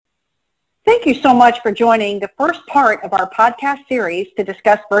Thank you so much for joining the first part of our podcast series to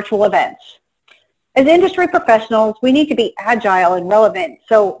discuss virtual events. As industry professionals, we need to be agile and relevant,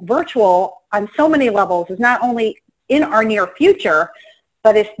 so virtual on so many levels is not only in our near future,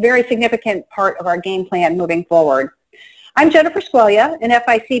 but it's a very significant part of our game plan moving forward. I'm Jennifer Squelia, an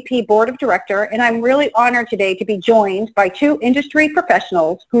FICP Board of Director, and I'm really honored today to be joined by two industry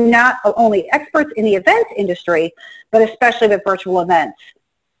professionals who not only experts in the events industry, but especially with virtual events.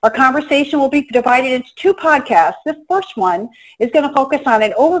 Our conversation will be divided into two podcasts. This first one is going to focus on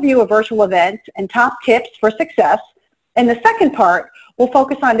an overview of virtual events and top tips for success. And the second part will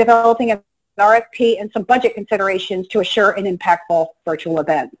focus on developing an RFP and some budget considerations to assure an impactful virtual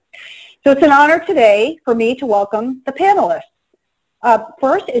event. So it's an honor today for me to welcome the panelists.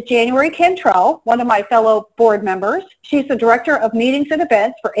 First is January Cantrell, one of my fellow board members. She's the Director of Meetings and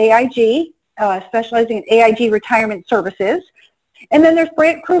Events for AIG, specializing in AIG Retirement Services. And then there's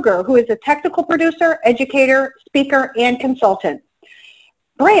Brant Kruger, who is a technical producer, educator, speaker, and consultant.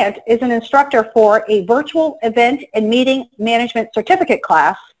 Brant is an instructor for a virtual event and meeting management certificate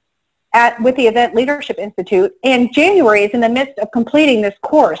class with the Event Leadership Institute, and January is in the midst of completing this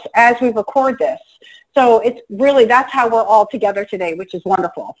course as we record this. So it's really, that's how we're all together today, which is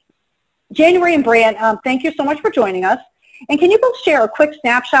wonderful. January and Brant, thank you so much for joining us. And can you both share a quick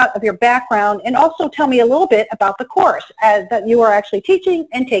snapshot of your background and also tell me a little bit about the course that you are actually teaching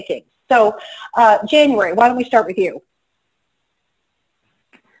and taking? So January, why don't we start with you?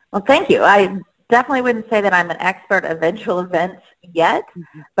 Well, thank you. I definitely wouldn't say that I'm an expert of virtual events yet,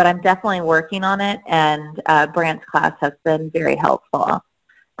 but I'm definitely working on it, and Brant's class has been very helpful.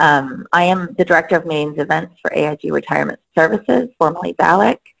 I am the Director of Meetings Events for AIG Retirement Services, formerly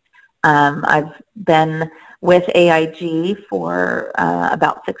VALIC. I've been with AIG for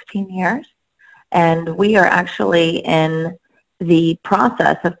about 16 years, and we are actually in the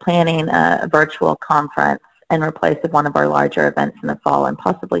process of planning a virtual conference in replace of one of our larger events in the fall, and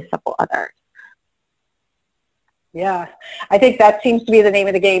possibly several others. Yeah, I think that seems to be the name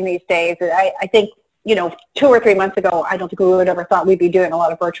of the game these days. I think, 2 or 3 months ago, I don't think we would have ever thought we'd be doing a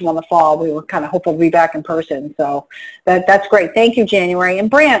lot of virtual in the fall. We were kind of hopeful to be back in person. So that's great. Thank you, January.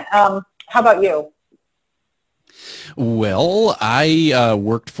 And Brant, how about you? Well, I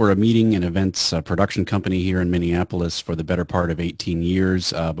worked for a meeting and events production company here in Minneapolis for the better part of 18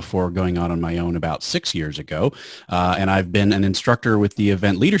 years before going out on my own about 6 years ago. And I've been an instructor with the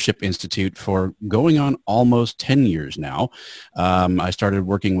Event Leadership Institute for going on almost 10 years now. I started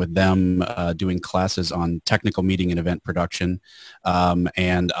working with them doing classes on technical meeting and event production.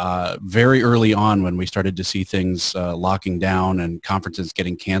 And very early on, when we started to see things locking down and conferences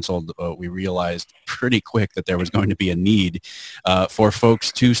getting canceled, we realized pretty quick that there was going to be a need for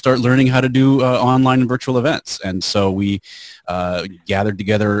folks to start learning how to do online and virtual events. And so we gathered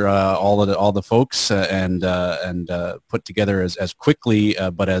together all the folks and put together as quickly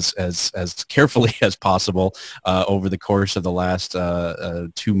but as carefully as possible over the course of the last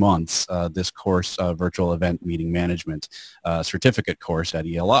 2 months this course, Virtual Event Meeting Management certificate course at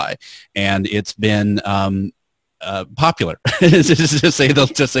ELI. And it's been popular, to say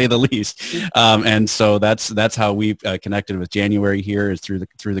the least, and so that's how we connected with January here, is through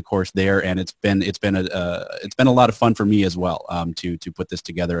the course there, and it's been a lot of fun for me as well to put this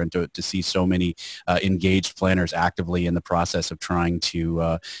together and to see so many engaged planners actively in the process of trying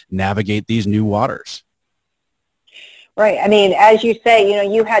to navigate these new waters. Right. I mean, as you say,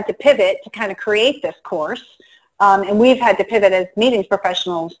 you had to pivot to kind of create this course. And we've had to pivot as meetings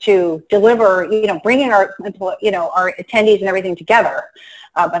professionals to deliver, bringing our attendees and everything together,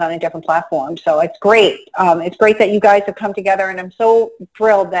 but on a different platform. So it's great. It's great that you guys have come together, and I'm so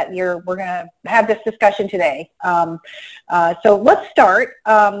thrilled that we're going to have this discussion today. So let's start.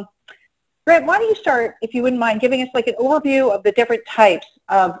 Brant, why don't you start, if you wouldn't mind, giving us like an overview of the different types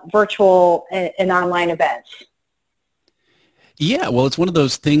of virtual and online events? Yeah, well, it's one of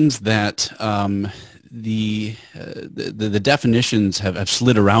those things that the definitions have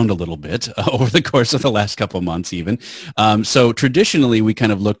slid around a little bit over the course of the last couple of months even. So traditionally we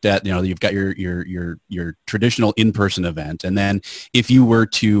kind of looked at, you've got your traditional in-person event, and then if you were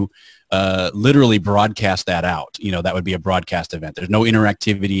to literally broadcast that out, that would be a broadcast event. There's no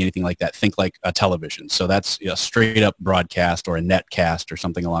interactivity, anything like that. Think like a television. So that's a straight up broadcast or a netcast or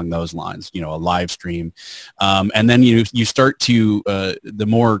something along those lines, a live stream. And then you start to, the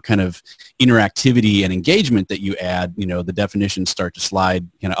more kind of interactivity and engagement that you add, the definitions start to slide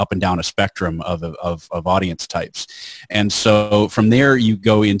kind of up and down a spectrum of audience types. And so from there you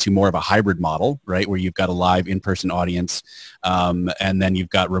go into more of a hybrid model, right, where you've got a live in-person audience, and then you've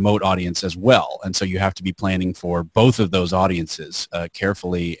got remote audience audience as well. And so you have to be planning for both of those audiences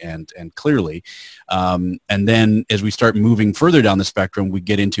carefully and clearly. And then as we start moving further down the spectrum, we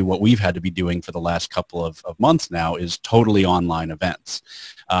get into what we've had to be doing for the last couple of months now is totally online events,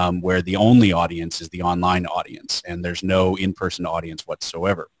 where the only audience is the online audience and there's no in-person audience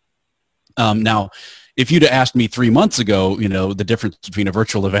whatsoever. Now, if you'd have asked me 3 months ago, the difference between a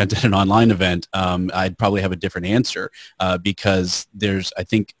virtual event and an online event, I'd probably have a different answer because there's, I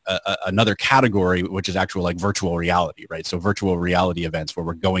think, another category, which is actual like virtual reality, right? So virtual reality events where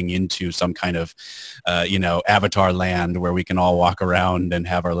we're going into some kind of, avatar land where we can all walk around and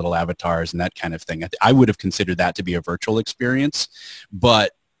have our little avatars and that kind of thing. I would have considered that to be a virtual experience,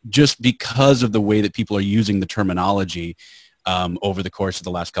 but just because of the way that people are using the terminology, over the course of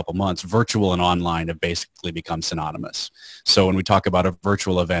the last couple months, virtual and online have basically become synonymous. So when we talk about a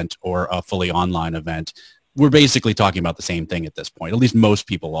virtual event or a fully online event, we're basically talking about the same thing at this point. At least most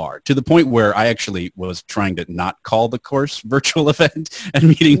people are, to the point where I actually was trying to not call the course virtual event and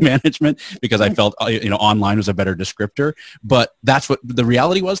meeting management because I felt, online was a better descriptor. But that's what the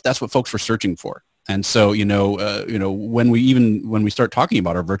reality was. That's what folks were searching for. And so, when we start talking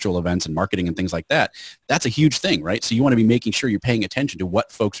about our virtual events and marketing and things like that, that's a huge thing, right? So you want to be making sure you're paying attention to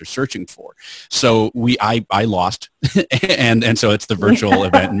what folks are searching for. So I lost, and so it's the virtual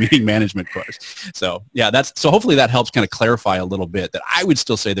event and meeting management course. So yeah, so hopefully that helps kind of clarify a little bit that I would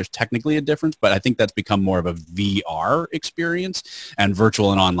still say there's technically a difference, but I think that's become more of a VR experience, and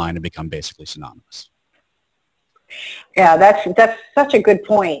virtual and online have become basically synonymous. Yeah, that's such a good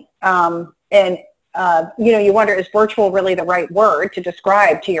point. You wonder, is virtual really the right word to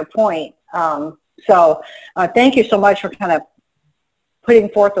describe, to your point? So thank you so much for kind of putting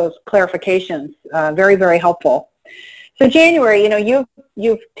forth those clarifications. Very, very helpful. So January,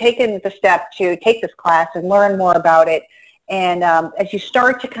 you've taken the step to take this class and learn more about it. And as you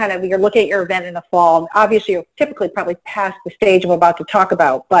start to you're looking at your event in the fall, obviously you're typically probably past the stage I'm about to talk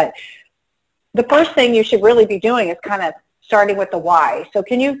about, but the first thing you should really be doing is kind of starting with the why. So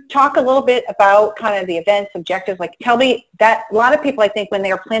can you talk a little bit about kind of the event's objectives? Like, tell me that a lot of people, I think, when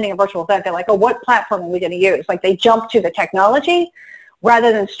they are planning a virtual event, they're like, oh, what platform are we going to use? Like, they jump to the technology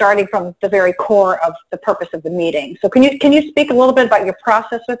rather than starting from the very core of the purpose of the meeting. So can you speak a little bit about your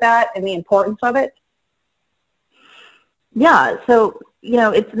process with that and the importance of it? Yeah, so,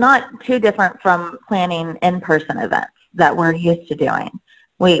 it's not too different from planning in-person events that we're used to doing.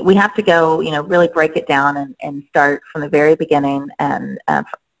 We have to go, really break it down and start from the very beginning and,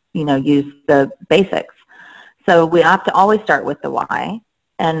 use the basics. So we have to always start with the why,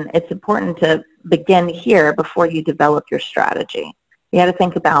 and it's important to begin here before you develop your strategy. You got to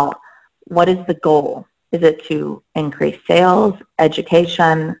think about, what is the goal? Is it to increase sales,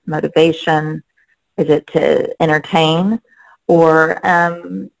 education, motivation? Is it to entertain? Or,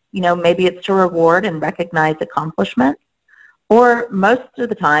 maybe it's to reward and recognize accomplishments? Or most of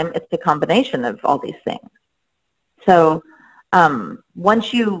the time, it's a combination of all these things. So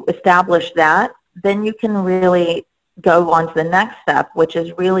once you establish that, then you can really go on to the next step, which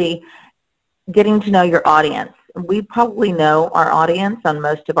is really getting to know your audience. We probably know our audience on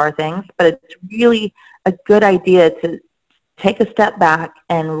most of our things, but it's really a good idea to take a step back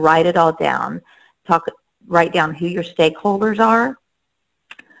and write it all down. Write down who your stakeholders are,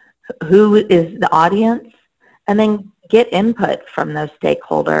 who is the audience, and then get input from those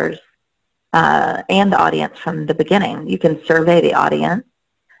stakeholders and the audience from the beginning. You can survey the audience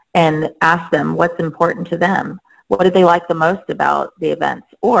and ask them what's important to them. What do they like the most about the events?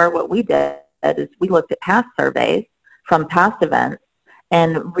 Or what we did is we looked at past surveys from past events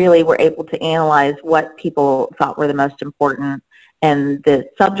and really were able to analyze what people thought were the most important and the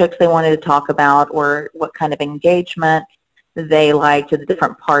subjects they wanted to talk about, or what kind of engagement they liked, to the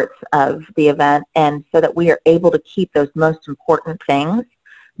different parts of the event, and so that we are able to keep those most important things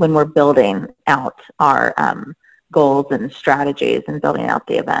when we're building out our goals and strategies and building out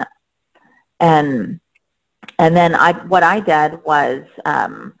the event. And then what I did was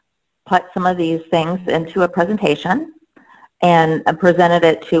put some of these things into a presentation and presented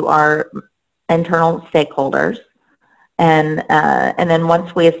it to our internal stakeholders. And then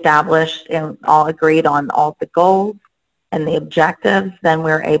once we established and all agreed on all the goals and the objectives, then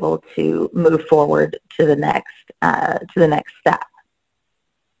we're able to move forward to the next step.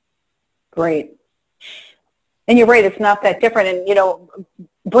 Great. And you're right, it's not that different. And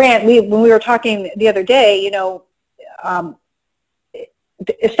Brant, when we were talking the other day,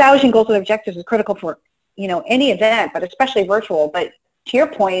 establishing goals and objectives is critical for any event, but especially virtual. But to your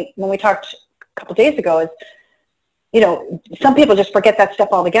point, when we talked a couple days ago, is some people just forget that stuff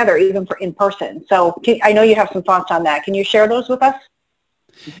altogether, even for in person. So I know you have some thoughts on that. Can you share those with us?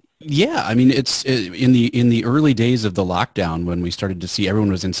 Yeah, I mean, it's in the early days of the lockdown when we started to see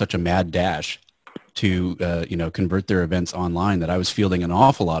everyone was in such a mad dash to convert their events online, that I was fielding an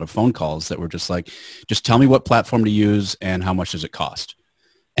awful lot of phone calls that were just like, just tell me what platform to use and how much does it cost.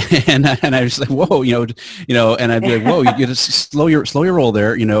 And I was like, whoa, and I'd be like, whoa, you just slow your roll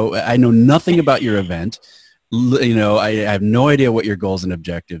there. I know nothing about your event. I have no idea what your goals and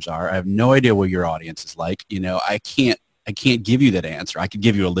objectives are. I have no idea what your audience is like. I can't give you that answer. I could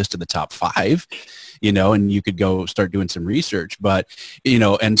give you a list of the top 5, and you could go start doing some research. But,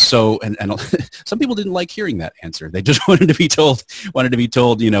 and so, and some people didn't like hearing that answer. They just wanted to be told,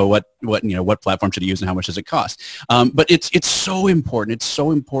 what platform should I use and how much does it cost? But it's so important. It's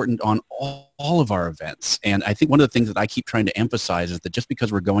so important on all of our events. And I think one of the things that I keep trying to emphasize is that just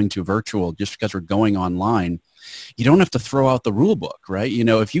because we're going to virtual, just because we're going online, you don't have to throw out the rule book, right?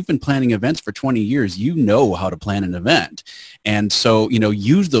 If you've been planning events for 20 years, you know how to plan an event. And so,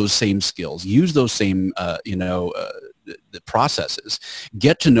 use those same skills, use those same, the processes,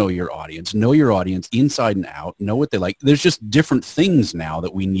 get to know your audience inside and out, know what they like. There's just different things now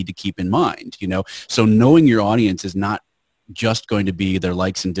that we need to keep in mind, so knowing your audience is not just going to be their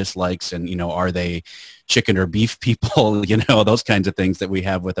likes and dislikes and, are they chicken or beef people, those kinds of things that we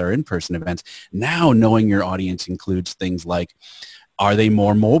have with our in-person events. Now, knowing your audience includes things like, are they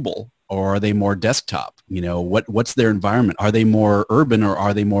more mobile or are they more desktop? What's their environment? Are they more urban or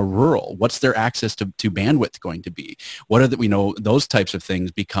are they more rural? What's their access to bandwidth going to be? What are those types of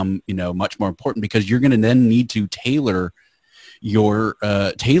things become, much more important, because you're going to then need to tailor your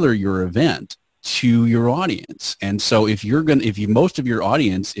event to your audience. And so if most of your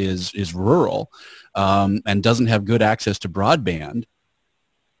audience is rural and doesn't have good access to broadband,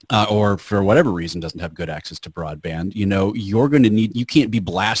 or for whatever reason doesn't have good access to broadband, you're going to you can't be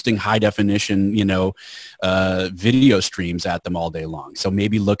blasting high definition, video streams at them all day long. So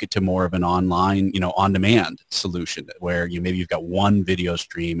maybe look to more of an online, on-demand solution where maybe you've got one video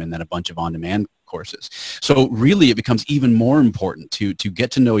stream and then a bunch of on-demand courses. So really it becomes even more important to get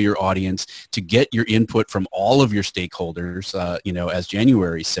to know your audience, to get your input from all of your stakeholders, as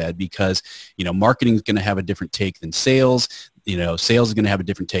January said, because, marketing is going to have a different take than sales. Sales is going to have a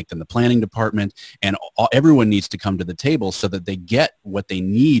different take than the planning department, and everyone needs to come to the table so that they get what they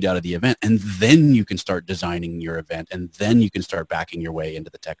need out of the event, and then you can start designing your event, and then you can start backing your way into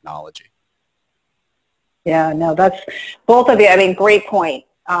the technology. Yeah, no, that's both of you. I mean, great point.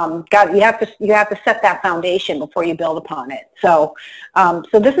 You have to set that foundation before you build upon it. So,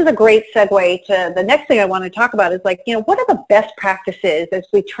 so this is a great segue to the next thing I want to talk about is what are the best practices as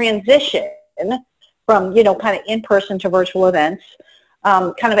we transition from, kind of in-person to virtual events,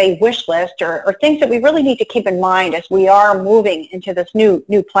 kind of a wish list or things that we really need to keep in mind as we are moving into this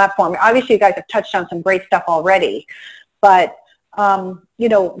new platform. Obviously, you guys have touched on some great stuff already, but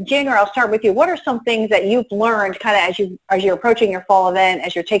January, I'll start with you. What are some things that you've learned kind of as you're approaching your fall event,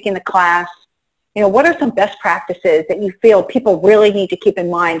 as you're taking the class? What are some best practices that you feel people really need to keep in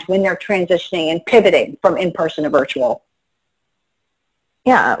mind when they're transitioning and pivoting from in-person to virtual?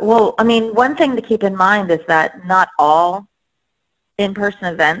 Yeah, well, I mean, one thing to keep in mind is that not all in-person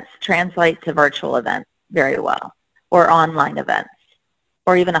events translate to virtual events very well, or online events,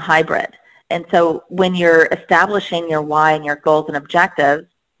 or even a hybrid. And so when you're establishing your why and your goals and objectives,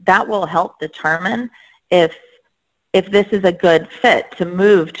 that will help determine if this is a good fit to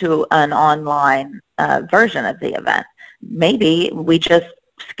move to an online version of the event. Maybe we just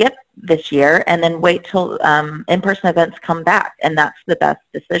skip this year and then wait till in-person events come back, and that's the best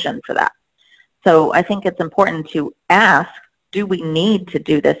decision for that. So I think it's important to ask, do we need to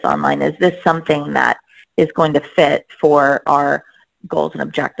do this online? Is this something that is going to fit for our goals and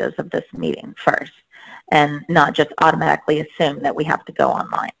objectives of this meeting first, and not just automatically assume that we have to go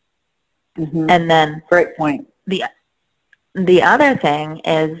online? Mm-hmm. And then great point. The other thing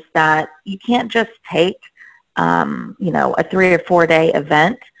is that you can't just take a 3 or 4 day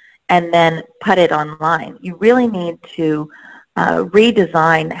event and then put it online. You really need to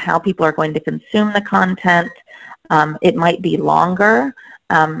redesign how people are going to consume the content. It might be longer,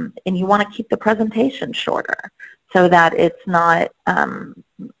 and you want to keep the presentation shorter so that it's not, our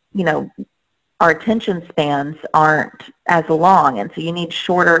attention spans aren't as long, and so you need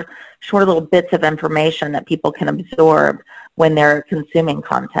shorter little bits of information that people can absorb when they're consuming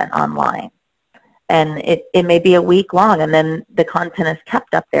content online. And it may be a week long, and then the content is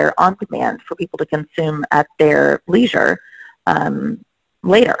kept up there on demand for people to consume at their leisure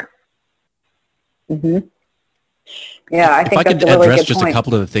later. Mm-hmm. Yeah, I If think I could that's a really address good just a point.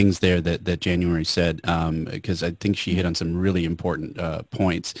 couple of the things there that January said, because I think she hit on some really important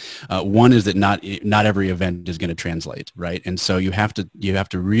points. One is that not every event is going to translate, right? And so you have to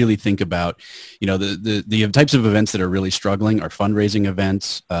really think about, the types of events that are really struggling are fundraising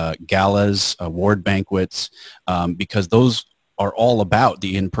events, galas, award banquets, because those are all about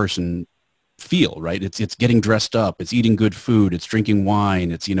the in-person feel, right? It's getting dressed up, it's eating good food, it's drinking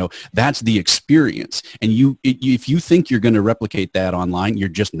wine, it's, that's the experience. And if you think you're going to replicate that online, you're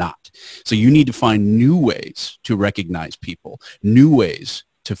just not. So you need to find new ways to recognize people, new ways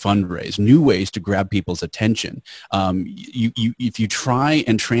to fundraise, new ways to grab people's attention. If you try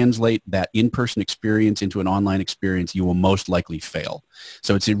and translate that in-person experience into an online experience, you will most likely fail.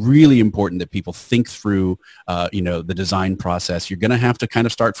 So it's really important that people think through, the design process. You're going to have to kind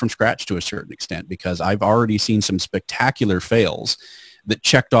of start from scratch to a certain extent, because I've already seen some spectacular fails that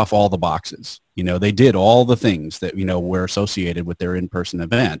checked off all the boxes. They did all the things that, were associated with their in-person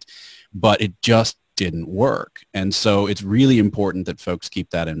event, but it just didn't work. And so it's really important that folks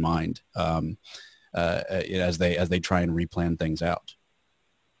keep that in mind as they try and replan things out.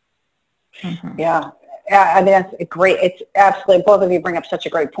 Mm-hmm. Yeah. I mean, that's great. It's absolutely, both of you bring up such a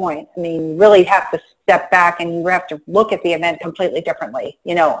great point. I mean, you really have to step back and you have to look at the event completely differently.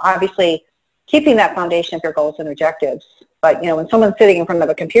 Obviously keeping that foundation of your goals and objectives. But, when someone's sitting in front of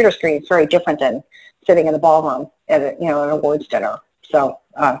a computer screen, it's very different than sitting in the ballroom at an awards dinner. So,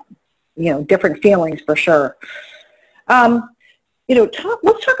 different feelings for sure. Let's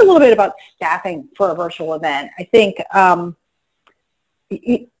talk a little bit about staffing for a virtual event. I think I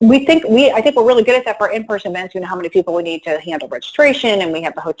think we're really good at that for in-person events. We know how many people we need to handle registration, and we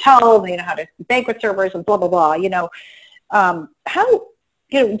have the hotel, we know how to banquet servers and blah, blah, blah.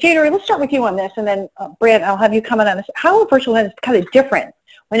 January, let's start with you on this, and then Brant, I'll have you comment on this. How a virtual event is kind of different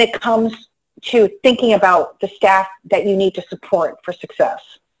when it comes to thinking about the staff that you need to support for success?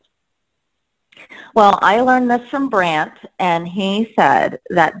 Well, I learned this from Brant, and he said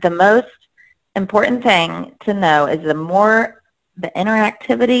that the most important thing to know is the more the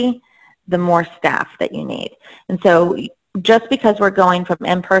interactivity, the more staff that you need. And so just because we're going from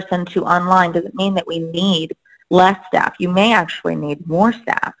in-person to online doesn't mean that we need less staff. You may actually need more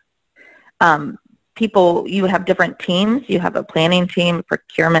staff. You have different teams. You have a planning team,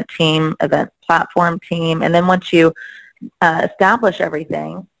 procurement team, event platform team, and then once you establish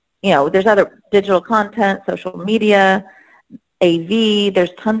everything, there's other digital content, social media, AV,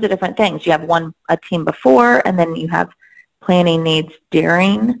 there's tons of different things. You have a team before, and then you have planning needs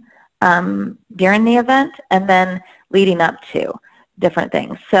during the event, and then leading up to different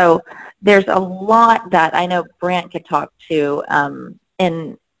things. So there's a lot that I know Brant could talk to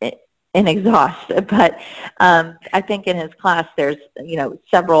in exhaust, but I think in his class there's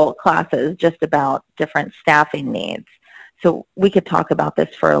several classes just about different staffing needs. So we could talk about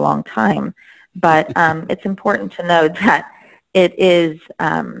this for a long time, but it's important to know that it is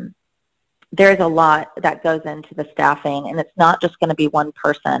there's a lot that goes into the staffing, and it's not just going to be one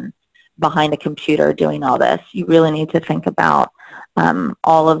person behind a computer doing all this. You really need to think about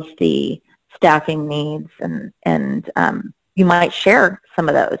all of the staffing needs, and you might share some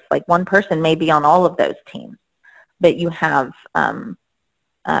of those. Like one person may be on all of those teams, but you have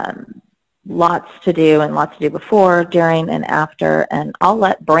lots to do, and lots to do before, during, and after. And I'll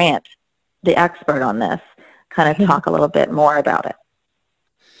let Brant, the expert on this, kind of talk a little bit more about it.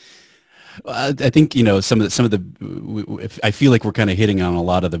 I think some of the I feel like we're kind of hitting on a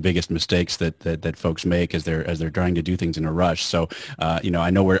lot of the biggest mistakes that folks make as they're trying to do things in a rush. So I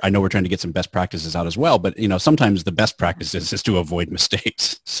know we're trying to get some best practices out as well, but sometimes the best practices is to avoid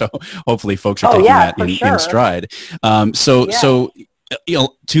mistakes. So hopefully folks are taking that in stride. So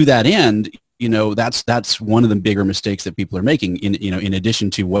to that end, that's one of the bigger mistakes that people are making in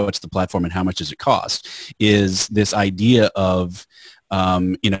addition to what's the platform and how much does it cost, is this idea of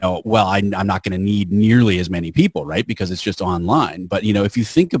I'm not going to need nearly as many people, right? Because it's just online. But, if you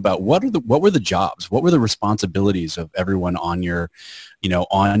think about what were the jobs, what were the responsibilities of everyone on your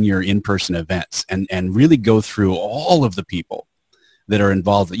in-person events, and really go through all of the people that are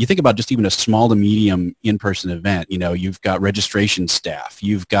involved. You think about just even a small to medium in-person event, you've got registration staff,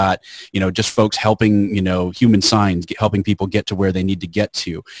 you've got, just folks helping, human signs, helping people get to where they need to get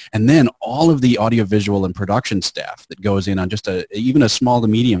to. And then all of the audiovisual and production staff that goes in on just even a small to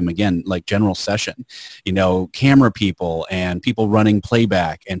medium, again, like general session, camera people and people running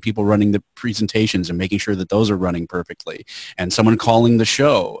playback and people running the presentations and making sure that those are running perfectly, and someone calling the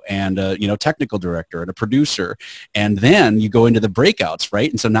show, and technical director and a producer. And then you go into the breakouts, right?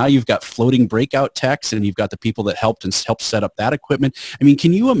 And so now you've got floating breakout techs, and you've got the people that helped set up that equipment. I mean,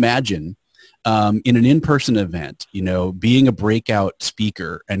 can you imagine in an in-person event, being a breakout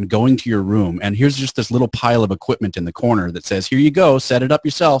speaker and going to your room, and here's just this little pile of equipment in the corner that says, here you go, set it up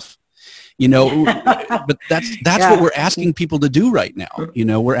yourself. But that's Yeah. what we're asking people to do right now.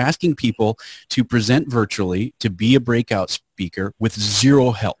 We're asking people to present virtually, to be a breakout speaker with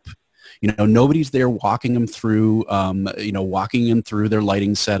zero help. Nobody's there walking them through, their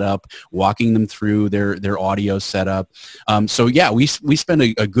lighting setup, walking them through their audio setup. So yeah, we spend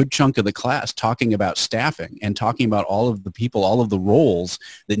a good chunk of the class talking about staffing and talking about all of the people, all of the roles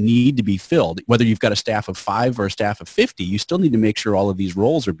that need to be filled. Whether you've got a staff of 5 or a staff of 50, you still need to make sure all of these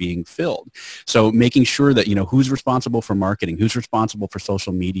roles are being filled. So making sure that, who's responsible for marketing, who's responsible for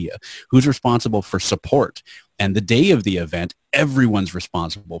social media, who's responsible for support. And the day of the event, everyone's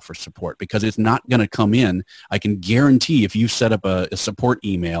responsible for support because it's not going to come in. I can guarantee if you set up a support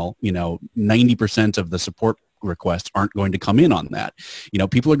email, 90% of the support requests aren't going to come in on that.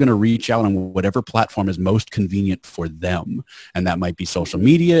 People are going to reach out on whatever platform is most convenient for them. And that might be social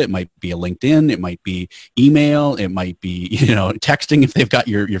media. It might be a LinkedIn. It might be email. It might be, texting if they've got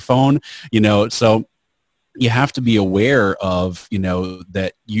your phone, so you have to be aware of,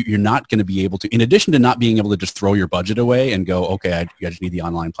 that you're not going to be able to, in addition to not being able to just throw your budget away and go, okay, I just need the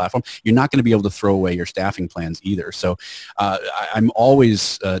online platform, you're not going to be able to throw away your staffing plans either. So I'm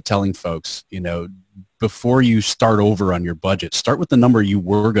always telling folks, before you start over on your budget, start with the number you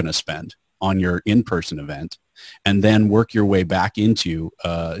were going to spend on your in-person event, and then work your way back into,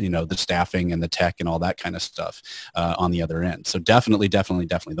 the staffing and the tech and all that kind of stuff on the other end. So definitely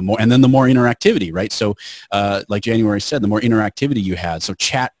the more, and then the more interactivity, right? So like January said, the more interactivity you had, so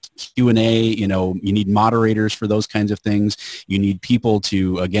chat, Q&A, you need moderators for those kinds of things. You need people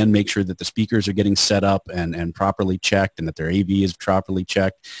to, again, make sure that the speakers are getting set up and properly checked and that their AV is properly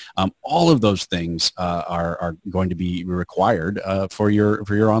checked. All of those things are going to be required for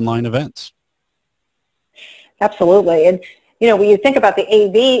your online events. Absolutely. And, when you think about the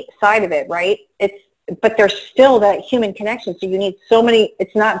AV side of it, right, but there's still that human connection. So you need so many,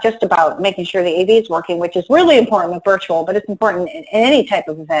 it's not just about making sure the AV is working, which is really important with virtual, but it's important in any type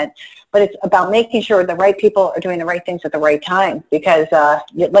of event. But it's about making sure the right people are doing the right things at the right time because,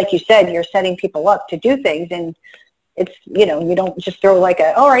 like you said, you're setting people up to do things. And it's, you don't just throw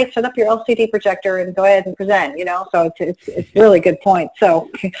all right, set up your LCD projector and go ahead and present, so it's really good point. So,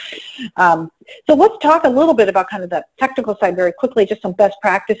 so let's talk a little bit about kind of the technical side very quickly, just some best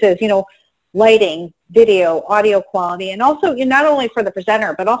practices, lighting, video, audio quality, and also not only for the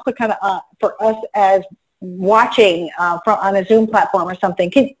presenter, but also kind of for us as watching on a Zoom platform or something.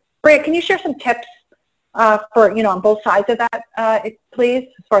 Bria, can you share some tips for, on both sides of that, please,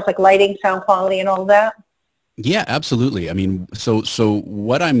 as far as like lighting, sound quality, and all of that? Yeah, absolutely. I mean, so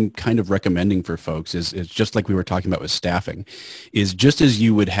what I'm kind of recommending for folks is just like we were talking about with staffing, is just as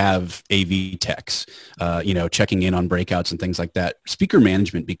you would have AV techs, checking in on breakouts and things like that, speaker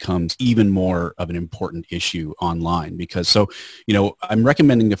management becomes even more of an important issue online because I'm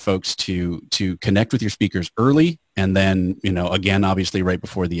recommending to folks to connect with your speakers early. And then, again, obviously right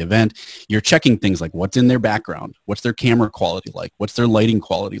before the event, you're checking things like what's in their background, what's their camera quality like, what's their lighting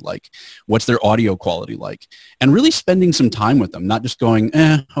quality like, what's their audio quality like, and really spending some time with them, not just going,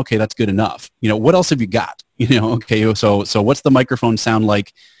 okay, that's good enough. What else have you got? Okay, so what's the microphone sound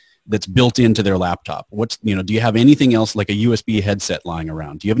like that's built into their laptop? What's, do you have anything else like a USB headset lying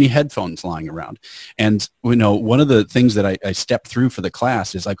around? Do you have any headphones lying around? And, one of the things that I stepped through for the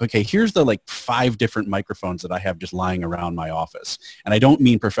class is like, okay, here's the 5 different microphones that I have just lying around my office. And I don't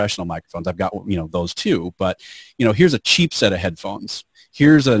mean professional microphones. I've got, those too, but, here's a cheap set of headphones.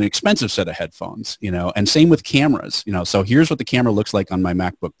 Here's an expensive set of headphones, and same with cameras, so here's what the camera looks like on my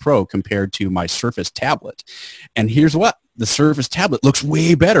MacBook Pro compared to my Surface tablet. And here's what the Surface tablet looks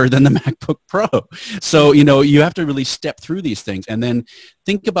way better than the MacBook Pro. So, you have to really step through these things and then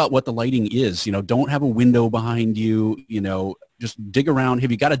think about what the lighting is, don't have a window behind you, just dig around.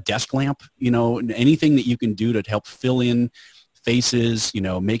 Have you got a desk lamp, anything that you can do to help fill in faces,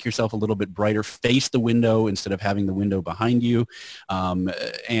 make yourself a little bit brighter, face the window instead of having the window behind you.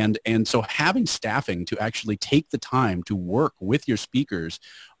 And so having staffing to actually take the time to work with your speakers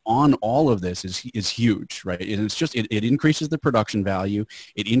on all of this is huge, right? And it's just, it increases the production value.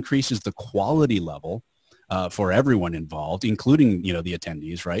 It increases the quality level for everyone involved, including, the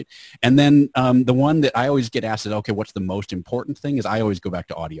attendees, right? And then the one that I always get asked is, okay, what's the most important thing is I always go back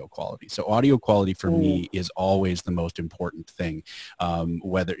to audio quality. So audio quality for me is always the most important thing,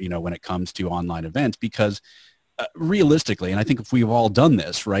 whether, when it comes to online events, because realistically, and I think if we've all done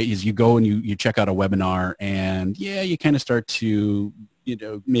this, right, is you go and you check out a webinar and you kind of start to,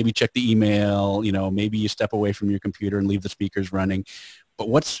 maybe check the email, maybe you step away from your computer and leave the speakers running.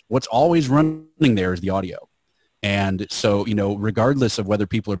 but what's always running there is the audio. And so, regardless of whether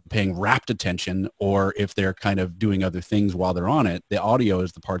people are paying rapt attention or if they're kind of doing other things while they're on it, the audio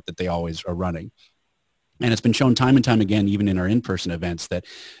is the part that they always are running. And it's been shown time and time again, even in our in-person events, that,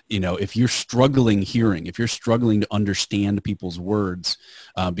 if you're struggling hearing, if you're struggling to understand people's words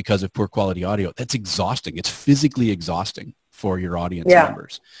because of poor quality audio, that's exhausting. It's physically exhausting for your audience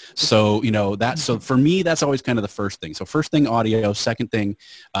members. So, so for me, that's always kind of the first thing. So first thing, audio. Second thing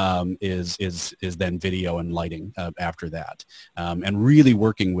is then video and lighting after that. And really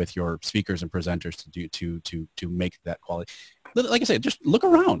working with your speakers and presenters to make that quality. Like I said, just look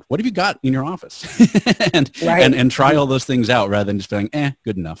around. What have you got in your office? and try all those things out rather than just being,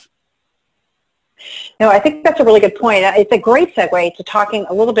 good enough. No, I think that's a really good point. It's a great segue to talking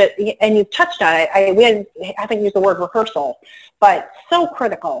a little bit, and you touched on it. We haven't used the word rehearsal, but so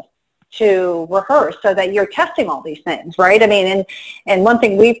critical to rehearse so that you're testing all these things, right? I mean, and one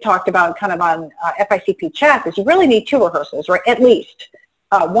thing we've talked about kind of on FICP chat is you really need 2 rehearsals, right, at least.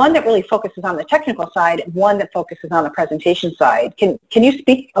 One that really focuses on the technical side, and one that focuses on the presentation side. Can you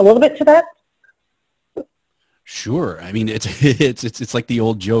speak a little bit to that? Sure. I mean, it's like the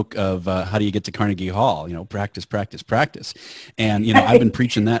old joke of how do you get to Carnegie Hall? Practice, practice, practice. And I've been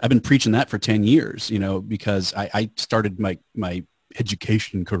preaching that for 10 years. Because I started my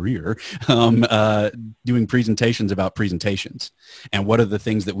education career doing presentations about presentations, and what are the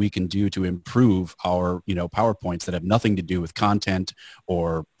things that we can do to improve our PowerPoints that have nothing to do with content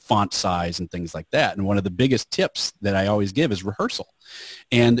or font size and things like that. And one of the biggest tips that I always give is rehearsal.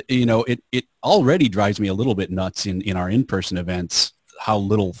 And it already drives me a little bit nuts in our in-person events how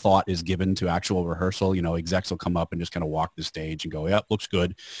little thought is given to actual rehearsal. Execs will come up and just kind of walk the stage and go, yep, looks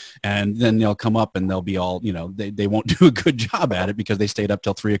good. And then they'll come up and they'll be all, they won't do a good job at it because they stayed up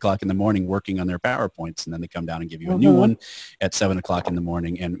till 3 o'clock in the morning working on their PowerPoints. And then they come down and give you a new one at 7 o'clock in the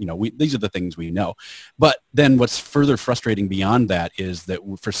morning. And, these are the things we know. But then what's further frustrating beyond that is that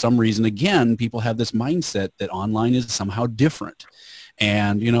for some reason, again, people have this mindset that online is somehow different.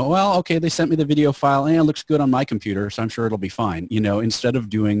 And, well, okay, they sent me the video file, and it looks good on my computer, so I'm sure it'll be fine. Instead of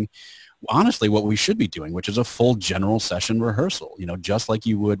doing, honestly, what we should be doing, which is a full general session rehearsal, just like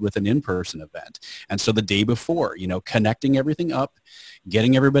you would with an in-person event. And so the day before, connecting everything up,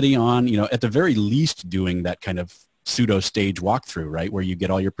 getting everybody on, at the very least doing that kind of pseudo stage walkthrough, right, where you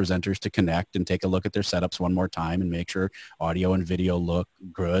get all your presenters to connect and take a look at their setups one more time and make sure audio and video look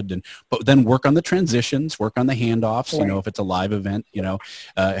good, but then work on the transitions, work on the handoffs. Right. If it's a live event,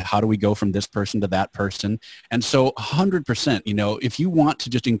 how do we go from this person to that person? And so 100%, if you want to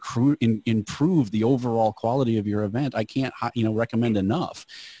just improve the overall quality of your event, I can't recommend enough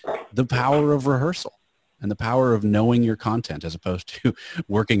the power of rehearsal and the power of knowing your content as opposed to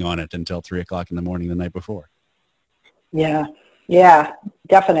working on it until 3 o'clock in the morning the night before. Yeah,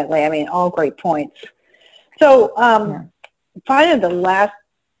 definitely. I mean, all great points. So finally, the last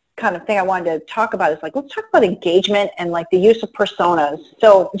kind of thing I wanted to talk about is let's talk about engagement and the use of personas.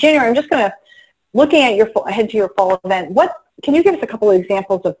 So January, I'm just going to, looking at ahead to your fall event, can you give us a couple of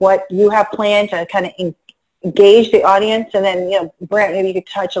examples of what you have planned to kind of engage the audience? And then, Brent, maybe you could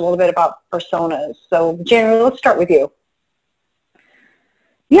touch a little bit about personas. So January, let's start with you.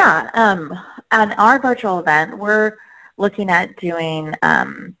 Yeah, at our virtual event, we're looking at doing,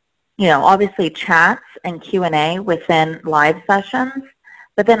 obviously chats and Q&A within live sessions,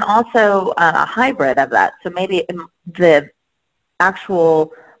 but then also a hybrid of that. So maybe the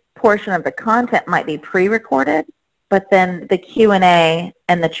actual portion of the content might be pre-recorded, but then the Q&A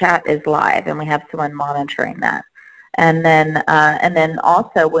and the chat is live, and we have someone monitoring that. And then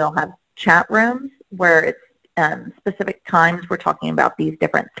also we'll have chat rooms where it's specific times we're talking about these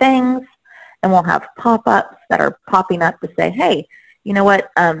different things. And we'll have pop-ups that are popping up to say, hey, you know what,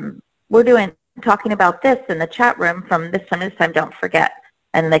 we're talking about this in the chat room from this time to this time, don't forget.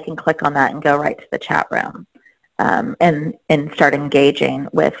 And they can click on that and go right to the chat room and start engaging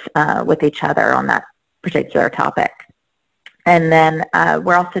with each other on that particular topic. And then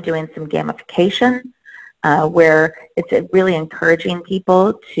we're also doing some gamification where it's really encouraging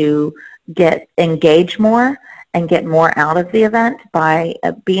people to engage more and get more out of the event by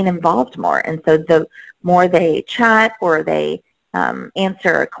being involved more. And so the more they chat or they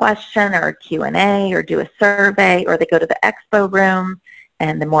answer a question or a Q&A or do a survey or they go to the expo room,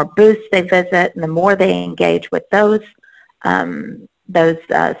 and the more booths they visit and the more they engage with those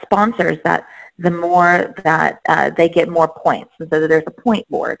sponsors, that the more that they get more points. And so there's a point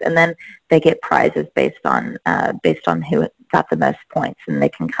board, and then they get prizes based on who got the most points, and they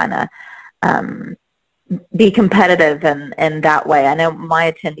can kind of be competitive in that way. I know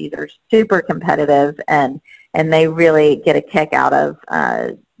my attendees are super competitive, and and they really get a kick out of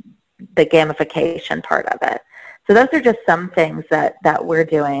the gamification part of it. So those are just some things that we're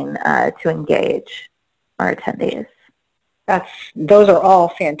doing to engage our attendees. Those are all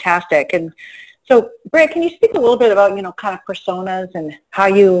fantastic. And so, Brant, can you speak a little bit about, kind of personas and how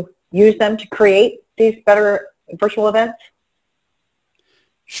you use them to create these better virtual events?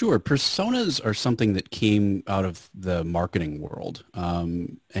 Sure. Personas are something that came out of the marketing world.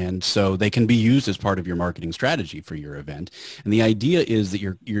 And so they can be used as part of your marketing strategy for your event. And the idea is that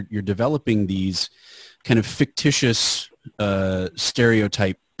you're developing these kind of fictitious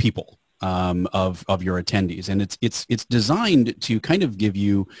stereotype people of your attendees, and it's designed to kind of give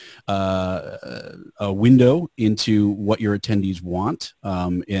you a window into what your attendees want,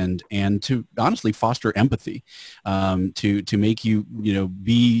 and to honestly foster empathy, to make you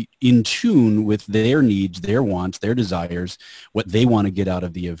be in tune with their needs, their wants, their desires, what they want to get out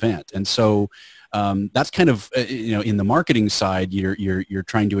of the event. And so that's kind of in the marketing side, you're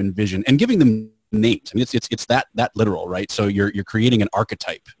trying to envision and giving them names. I mean, it's that literal, right? So you're creating an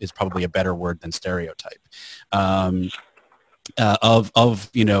archetype is probably a better word than stereotype. Of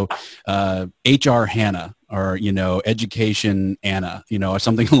HR Hannah, or education Anna, or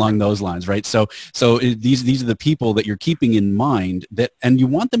something along those lines, right? So these are the people that you're keeping in mind, and you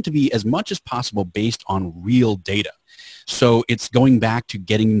want them to be as much as possible based on real data. So it's going back to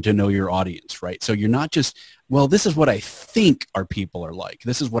getting to know your audience, right? So you're not just, well, this is what I think our people are like.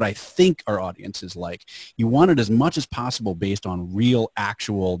 This is what I think our audience is like. You want it as much as possible based on real,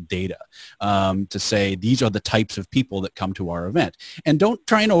 actual data, to say these are the types of people that come to our event. And don't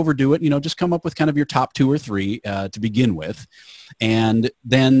try and overdo it. Just come up with kind of your top 2 or 3 to begin with. And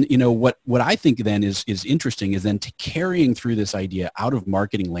then, what I think then is interesting is then carrying through this idea out of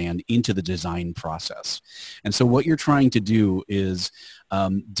marketing land into the design process. And so what you're trying to do is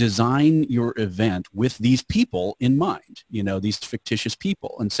design your event with these people in mind, these fictitious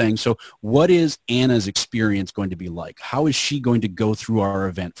people, and saying, so what is Anna's experience going to be like? How is she going to go through our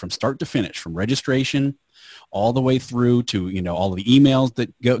event from start to finish, from registration all the way through to, all of the emails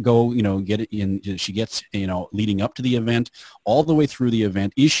that go get it in, she gets, leading up to the event, all the way through the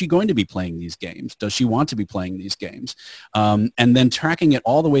event. Is she going to be playing these games? Does she want to be playing these games? And then tracking it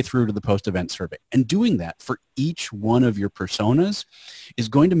all the way through to the post-event survey. And doing that for each one of your personas is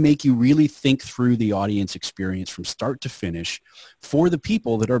going to make you really think through the audience experience from start to finish for the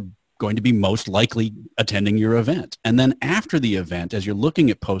people that are going to be most likely attending your event. And then after the event, as you're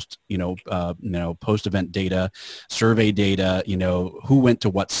looking at post-event data, survey data, who went to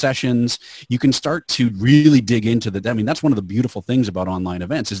what sessions, you can start to really dig into that's one of the beautiful things about online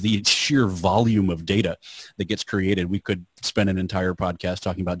events is the sheer volume of data that gets created. We could spend an entire podcast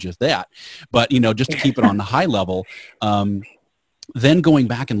talking about just that. But, just to keep it on the high level, then going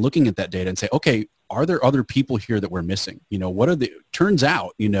back and looking at that data and say, okay, are there other people here that we're missing? Turns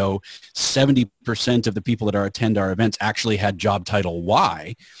out, 70% of the people that attend our events actually had job title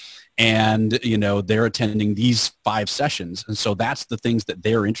Y, and, they're attending these 5 sessions. And so that's the things that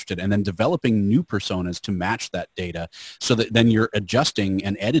they're interested in, and then developing new personas to match that data so that then you're adjusting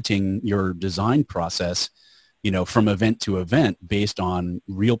and editing your design process, from event to event based on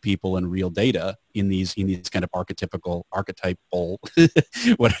real people and real data in these kind of archetypal,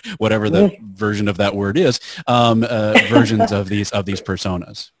 whatever the version of that word is, versions of these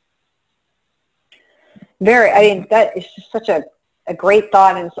personas. That is just such a great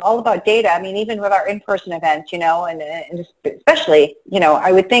thought, and it's all about data. Even with our in-person events, and especially,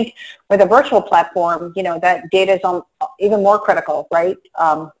 I would think with a virtual platform, that data is even more critical, right?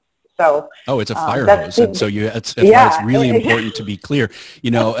 It's a fire hose, and so that's why it's really important to be clear.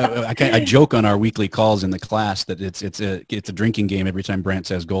 I joke on our weekly calls in the class that it's a drinking game every time Brant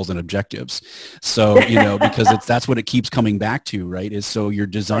says goals and objectives. So because that's what it keeps coming back to, right? Is so you're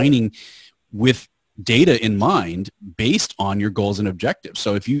designing with data in mind based on your goals and objectives.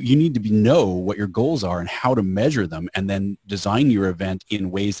 So if you need to know what your goals are and how to measure them, and then design your event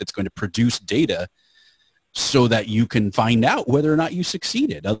in ways that's going to produce data so that you can find out whether or not you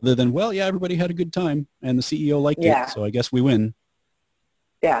succeeded, other than, well, yeah, everybody had a good time and the CEO liked it, so I guess we win.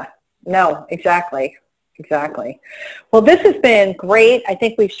 Yeah, no, exactly. Well, this has been great. I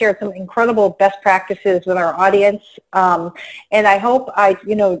think we've shared some incredible best practices with our audience. And I hope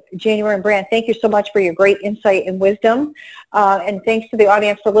January and Brant, thank you so much for your great insight and wisdom. And thanks to the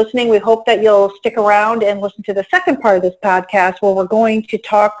audience for listening. We hope that you'll stick around and listen to the second part of this podcast, where we're going to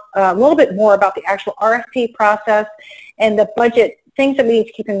talk a little bit more about the actual RFP process and the budget, things that we need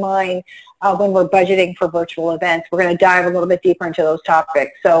to keep in mind when we're budgeting for virtual events. We're going to dive a little bit deeper into those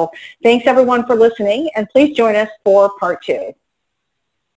topics. So thanks everyone for listening, and please join us for part 2.